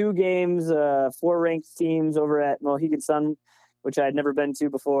games, 4 ranked teams over at Mohegan Sun, which I had never been to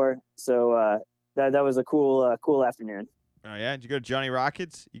before. So that was a cool afternoon. Oh yeah, did you go to Johnny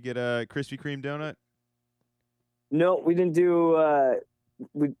Rockets? You get a Krispy Kreme donut? No, we didn't do.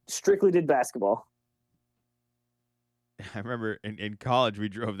 We strictly did basketball. I remember in college we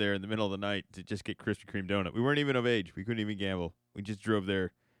drove there in the middle of the night to just get Krispy Kreme donut. We weren't even of age. We couldn't even gamble. We just drove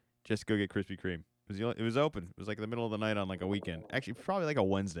there just to go get Krispy Kreme. It was open. It was like the middle of the night on like a weekend. Actually, probably like a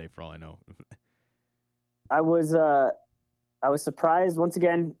Wednesday for all I know. I was surprised. Once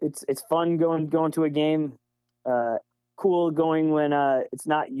again, it's fun going to a game. Cool going when it's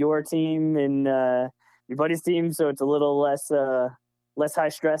not your team and your buddy's team, so it's a little less high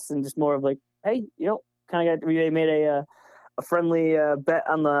stress and just more of like, hey, we made a friendly bet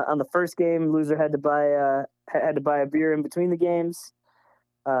on the first game. Loser had to buy a beer in between the games.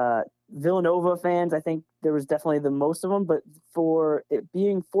 Villanova fans, I think there was definitely the most of them, but for it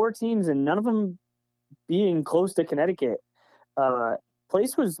being 4 teams and none of them being close to Connecticut,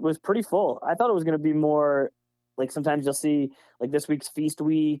 place was pretty full. I thought it was going to be more like sometimes you'll see like this week's Feast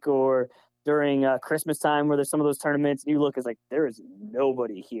Week or during Christmas time where there's some of those tournaments and you look, it's like there is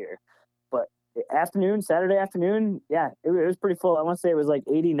nobody here. But Saturday afternoon, yeah, it was pretty full. I want to say it was like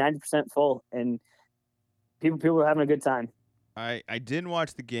 80-90% full, and people were having a good time. I didn't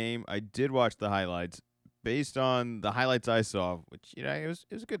watch the game. I did watch the highlights. Based on the highlights I saw, which it was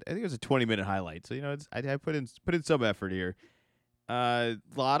good. I think it was a 20-minute highlight. So I put in some effort here.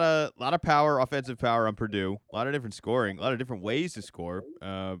 Lot of power, offensive power on Purdue. A lot of different scoring. A lot of different ways to score.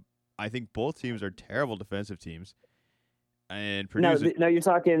 I think both teams are terrible defensive teams. And Purdue. No, you're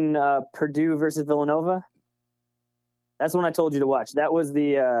talking Purdue versus Villanova. That's the one I told you to watch. That was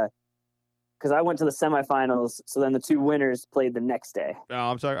the because I went to the semifinals, so then the two winners played the next day. Oh,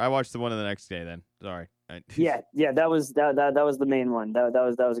 I'm sorry. I watched the one the next day. Then sorry. Yeah, that was the main one. That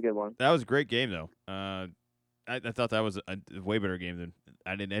was a good one. That was a great game though. I thought that was a way better game than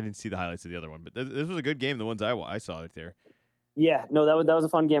I didn't see the highlights of the other one, but this was a good game. The ones I saw it there. Yeah, no, that was a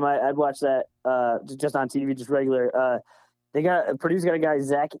fun game. I'd watch that just on TV, just regular. Purdue's got a guy,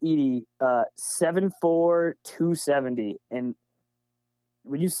 Zach Edey, 7'4", 270, and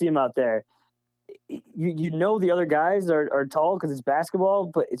when you see him out there, you know the other guys are tall because it's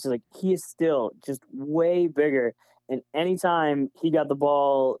basketball, but it's like he is still just way bigger. And anytime he got the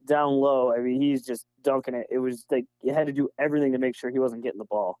ball down low, I mean, he's just dunking it. It was like you had to do everything to make sure he wasn't getting the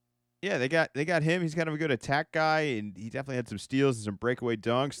ball. Yeah, they got him. He's kind of a good attack guy, and he definitely had some steals and some breakaway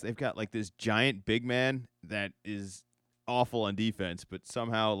dunks. They've got like this giant big man that is awful on defense, but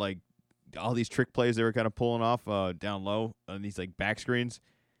somehow like all these trick plays they were kind of pulling off down low on these like back screens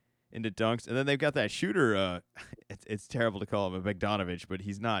into dunks, and then they've got that shooter. It's terrible to call him a Bogdanovich, but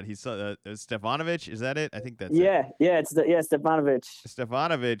he's not. He's Stefanovic. Is that it? I think that's it. It's Stefanovic.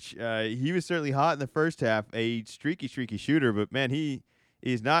 Stefanovic. He was certainly hot in the first half, a streaky shooter, but man,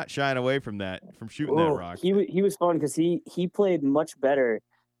 he's not shying away from shooting that rock. He was fun because he played much better.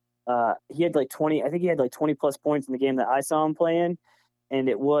 He had like 20. I think he had like 20 plus points in the game that I saw him playing, and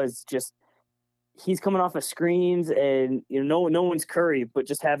it was just. He's coming off of screens, and no one's Curry, but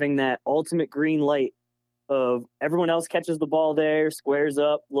just having that ultimate green light of everyone else catches the ball there, squares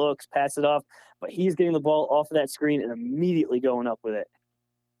up, looks, pass it off, but he's getting the ball off of that screen and immediately going up with it.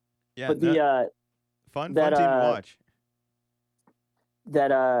 Yeah, but the fun team to watch.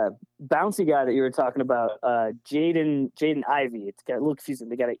 That bouncy guy that you were talking about, Jaden Ivey. It's got a little confusing.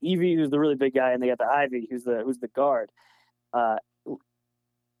 They got an Evie who's the really big guy, and they got the Ivy who's the guard.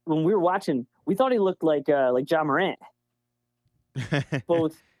 When we were watching, we thought he looked like John Morant.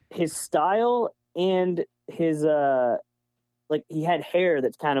 Both his style and his like he had hair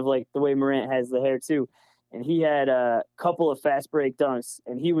that's kind of like the way Morant has the hair too, and he had a couple of fast break dunks,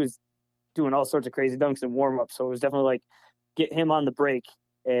 and he was doing all sorts of crazy dunks in warm up. So it was definitely like get him on the break,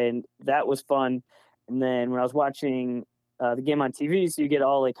 and that was fun. And then when I was watching the game on TV, so you get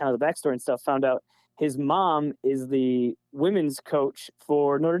all like kind of the backstory and stuff, found out his mom is the women's coach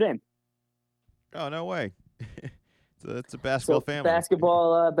for Notre Dame. Oh, no way. So it's a basketball family.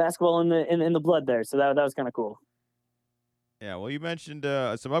 Basketball in the blood there. So that was kind of cool. Yeah, well, you mentioned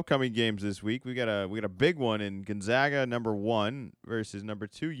some upcoming games this week. We got a big one in Gonzaga, number 1 versus number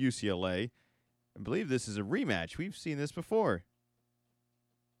 2 UCLA. I believe this is a rematch. We've seen this before.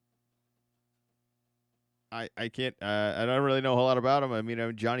 I can't. I don't really know a whole lot about him. I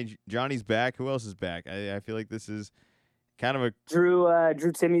mean, Johnny's back. Who else is back? I feel like this is kind of a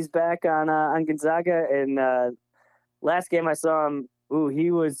Drew Timmy's back on Gonzaga, and last game I saw him. Ooh,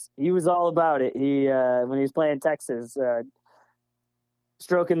 he was all about it. He when he was playing Texas,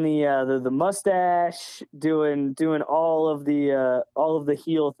 stroking the mustache, doing all of the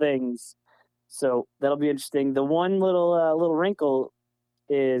heel things. So that'll be interesting. The one little wrinkle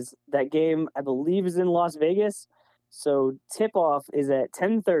is that game, I believe, is in Las Vegas. So tip-off is at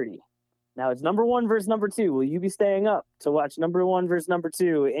 10:30. Now it's number 1 versus number 2. Will you be staying up to watch number 1 versus number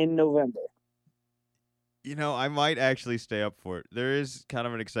 2 in November? I might actually stay up for it. There is kind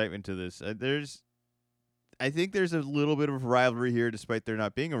of an excitement to this. I think there's a little bit of rivalry here, despite there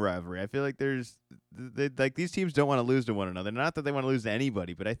not being a rivalry. I feel like these teams don't want to lose to one another. Not that they want to lose to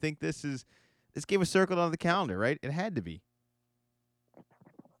anybody, but I think this game was circled on the calendar, right? It had to be.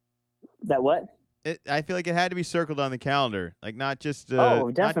 That what? I feel like it had to be circled on the calendar, like not just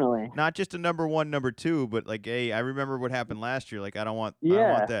definitely not just a number 1, number 2, but like, hey, I remember what happened last year. Like, I don't want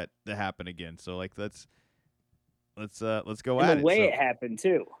that to happen again. So like, let's go and at it. The way it happened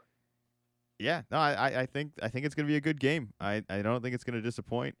too. Yeah, no, I think it's gonna be a good game. I don't think it's gonna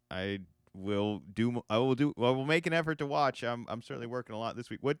disappoint. I will make an effort to watch. I'm certainly working a lot this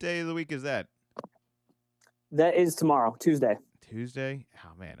week. What day of the week is that? That is tomorrow, Tuesday. Tuesday?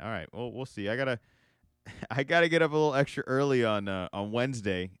 Oh man. All right. Well, we'll see. I gotta get up a little extra early on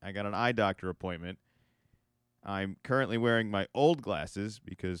Wednesday. I got an eye doctor appointment. I'm currently wearing my old glasses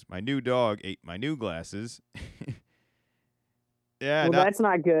because my new dog ate my new glasses. Yeah, well, that's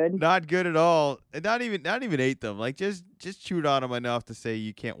not good. Not good at all. And not even ate them. Like just chewed on them enough to say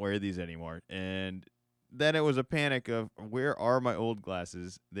you can't wear these anymore. And then it was a panic of where are my old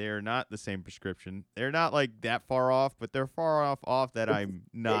glasses? They're not the same prescription. They're not like that far off, but they're far off that I'm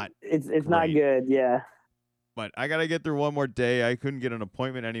not. It's not good, yeah. But I gotta get through one more day. I couldn't get an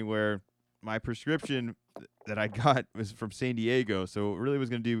appointment anywhere. My prescription that I got was from San Diego, so it really was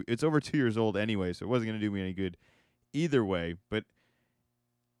gonna do. It's over 2 years old anyway, so it wasn't gonna do me any good either way, but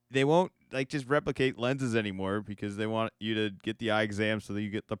they won't like just replicate lenses anymore because they want you to get the eye exam so that you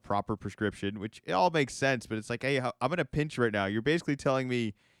get the proper prescription, which it all makes sense. But it's like, hey, I'm in a pinch right now. You're basically telling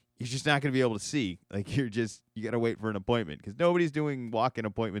me you're just not going to be able to see. Like you got to wait for an appointment because nobody's doing walk-in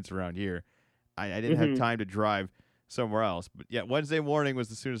appointments around here. I didn't have time to drive somewhere else. But yeah, Wednesday morning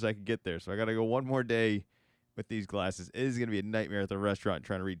was as soon as I could get there. So I got to go one more day with these glasses. It is going to be a nightmare at the restaurant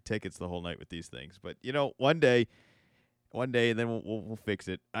trying to read tickets the whole night with these things. But, one day, and then we'll fix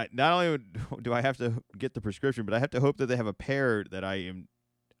it. Not only do I have to get the prescription, but I have to hope that they have a pair that I'm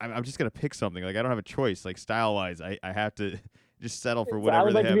just going to pick something. Like, I don't have a choice. Like, style-wise, I have to just settle for whatever I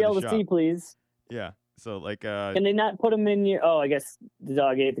would like they to have be in able the to shop. see, please. Yeah. So, like... Can they not put them in your... Oh, I guess the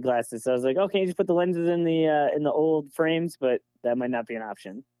dog ate the glasses. So I was like, okay, just put the lenses in the old frames, but that might not be an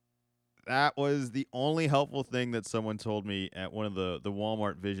option. That was the only helpful thing that someone told me at one of the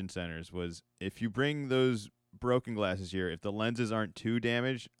Walmart Vision Centers was if you bring those broken glasses here, if the lenses aren't too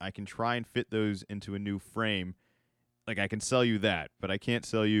damaged, I can try and fit those into a new frame. Like, I can sell you that, but I can't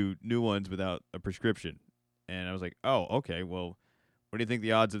sell you new ones without a prescription. And I was like, oh, okay, well, what do you think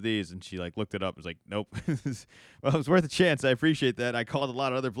the odds of these? And she, looked it up. Was like, nope. Well, it was worth a chance. I appreciate that. I called a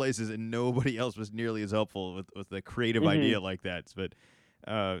lot of other places, and nobody else was nearly as helpful with a creative idea like that. But,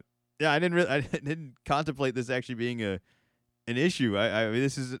 yeah, I didn't contemplate this actually being an issue. I mean,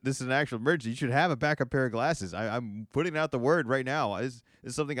 this is an actual emergency. You should have a backup pair of glasses. I'm putting out the word right now. This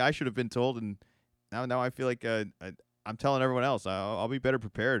is something I should have been told, and now I feel like I'm telling everyone else. I'll be better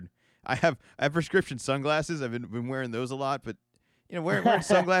prepared. I have prescription sunglasses. I've been wearing those a lot, but wearing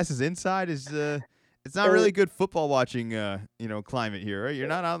sunglasses inside is it's not really good football watching climate here. Right? You're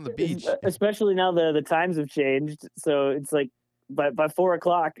not out on the beach, especially now the times have changed. So it's like by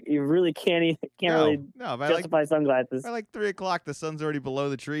 4:00 you really can't really justify sunglasses. By 3:00, the sun's already below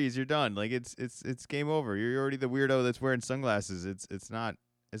the trees. You're done. Like it's game over. You're already the weirdo that's wearing sunglasses. It's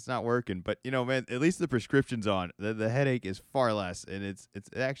not working. But man, at least the prescription's on. The headache is far less, and it's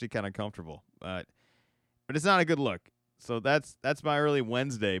actually kind of comfortable. But it's not a good look. So that's my early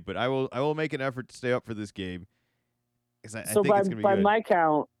Wednesday. But I will make an effort to stay up for this game. I think it's gonna be by good. my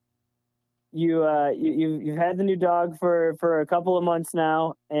count, you've had the new dog for a couple of months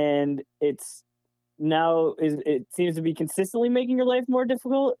now, and it seems to be consistently making your life more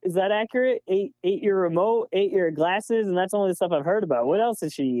difficult. Is that accurate? Ate your remote, ate your glasses, and that's only the stuff I've heard about. What else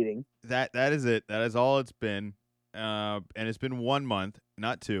is she eating? That is it. That is all it's been. And it's been 1 month,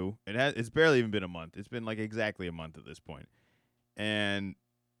 not 2. It's barely even been a month. It's been exactly a month at this point. And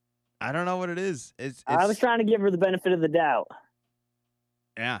I don't know what it is. I was trying to give her the benefit of the doubt.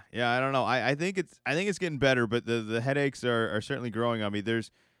 Yeah, I don't know. I think it's getting better, but the headaches are certainly growing on me.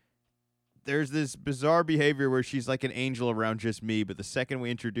 There's this bizarre behavior where she's like an angel around just me, but the second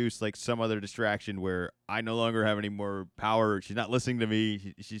we introduce some other distraction where I no longer have any more power, she's not listening to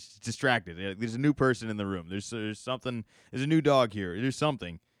me, she's distracted. There's a new person in the room. There's something. There's a new dog here. There's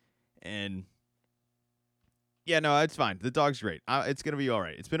something, and yeah, no, it's fine. The dog's great. It's gonna be all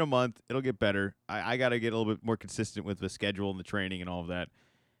right. It's been a month. It'll get better. I got to get a little bit more consistent with the schedule and the training and all of that.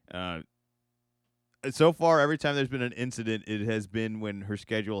 So far, every time there's been an incident, it has been when her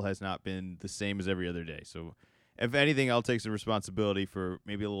schedule has not been the same as every other day. So, if anything, I'll take some responsibility for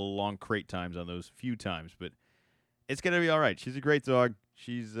maybe a little long crate times on those few times. But it's gonna be all right. She's a great dog.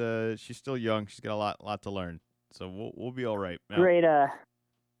 She's still young. She's got a lot to learn. So we'll be all right. Now,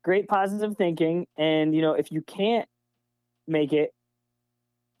 great positive thinking. And if you can't make it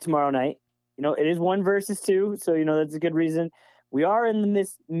tomorrow night, it is 1 versus 2, so that's a good reason. We are in the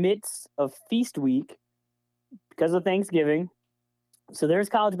midst of feast week because of Thanksgiving. So there's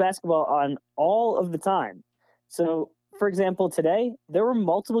college basketball on all of the time. So, for example, today, there were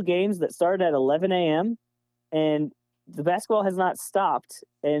multiple games that started at 11 a.m., and the basketball has not stopped,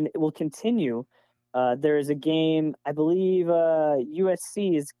 and it will continue. There is a game, I believe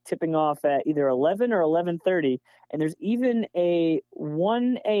USC is tipping off at either 11 or 11:30, and there's even a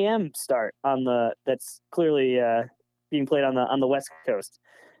 1 a.m. start that's clearly being played on the West Coast.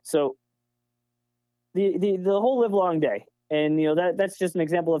 So the whole live long day, and that's just an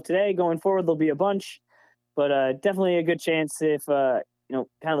example of today. Going forward, there'll be a bunch, but definitely a good chance if kind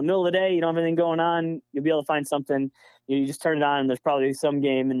of the middle of the day you don't have anything going on, you'll be able to find something. You just turn it on, and there's probably some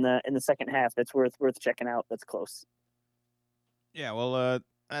game in the second half that's worth checking out. That's close. Yeah, well,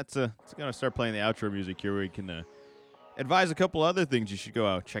 it's gonna start playing the outro music here. Where we can advise a couple other things you should go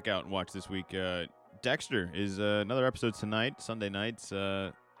out, check out, and watch this week. Dexter is another episode tonight, Sunday nights,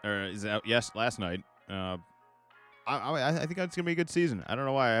 or is out? Yes, last night. I think it's gonna be a good season. I don't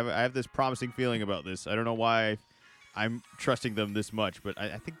know why. I have this promising feeling about this. I don't know why I'm trusting them this much, but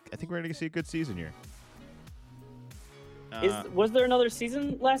I think we're gonna see a good season here. Was there another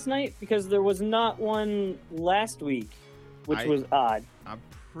season last night? Because there was not one last week, which was odd. I'm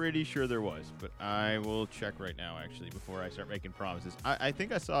pretty sure there was, but I will check right now, actually, before I start making promises. I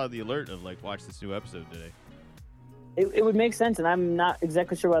think I saw the alert of, like, watch this new episode today. It would make sense, and I'm not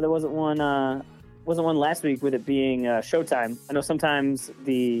exactly sure why there wasn't one last week with it being Showtime. I know sometimes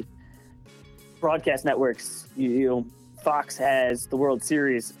the broadcast networks, you know, Fox has the World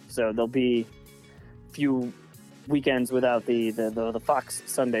Series, so there'll be a few weekends without the Fox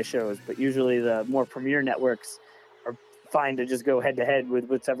Sunday shows, but usually the more premier networks are fine to just go head to head with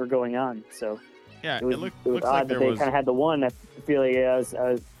what's ever going on. So yeah, it was looks odd like that they kind of had the one. I feel like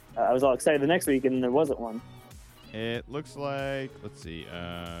I was all excited the next week, and there wasn't one. It looks like, let's see,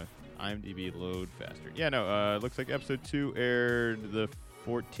 IMDb load faster. Yeah, no, it looks like episode 2 aired the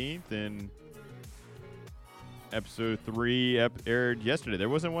 14th, and episode 3 aired yesterday. There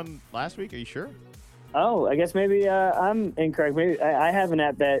wasn't one last week. Are you sure? Oh, I guess maybe I'm incorrect. Maybe I have an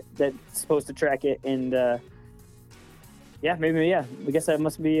app that's supposed to track it, and maybe. I guess that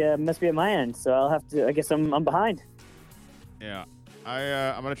must be at my end. So I'll have to. I guess I'm behind. Yeah,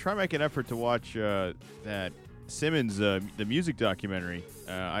 I'm gonna try make an effort to watch that Simmons the music documentary.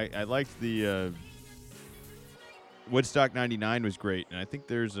 I liked the Woodstock '99 was great, and I think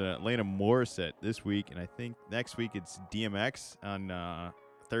there's Alaina Morissette this week, and I think next week it's DMX on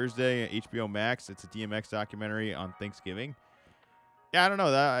Thursday at HBO Max. It's a DMX documentary on Thanksgiving. Yeah, I don't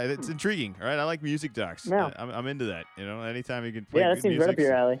know, that it's intriguing. All right, I like music docs. Yeah. I'm into that. You know, anytime you can play Yeah, that good seems music. right up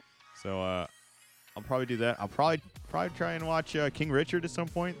your alley. So I'll probably do that. I'll probably try and watch King Richard at some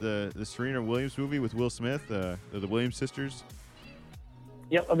point, the Serena Williams movie with Will Smith, the Williams sisters.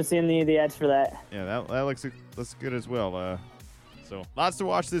 Yep, I've been seeing the ads for that. Yeah, that looks good as well. So lots to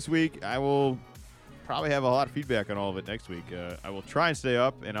watch this week. I will probably have a lot of feedback on all of it next week. I will try and stay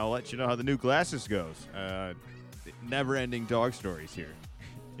up, and I'll let you know how the new glasses goes. Never-ending dog stories here.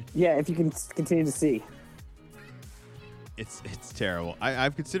 Yeah, if you can continue to see. It's terrible.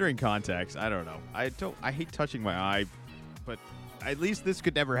 I'm considering contacts. I don't know. I hate touching my eye, but at least this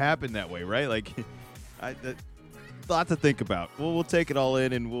could never happen that way, right? Like, lot to think about. We'll take it all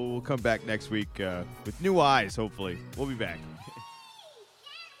in, and we'll come back next week with new eyes. Hopefully, we'll be back.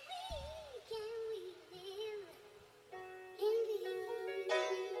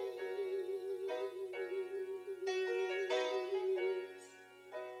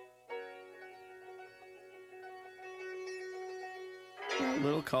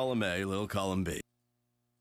 Little column A, little column B.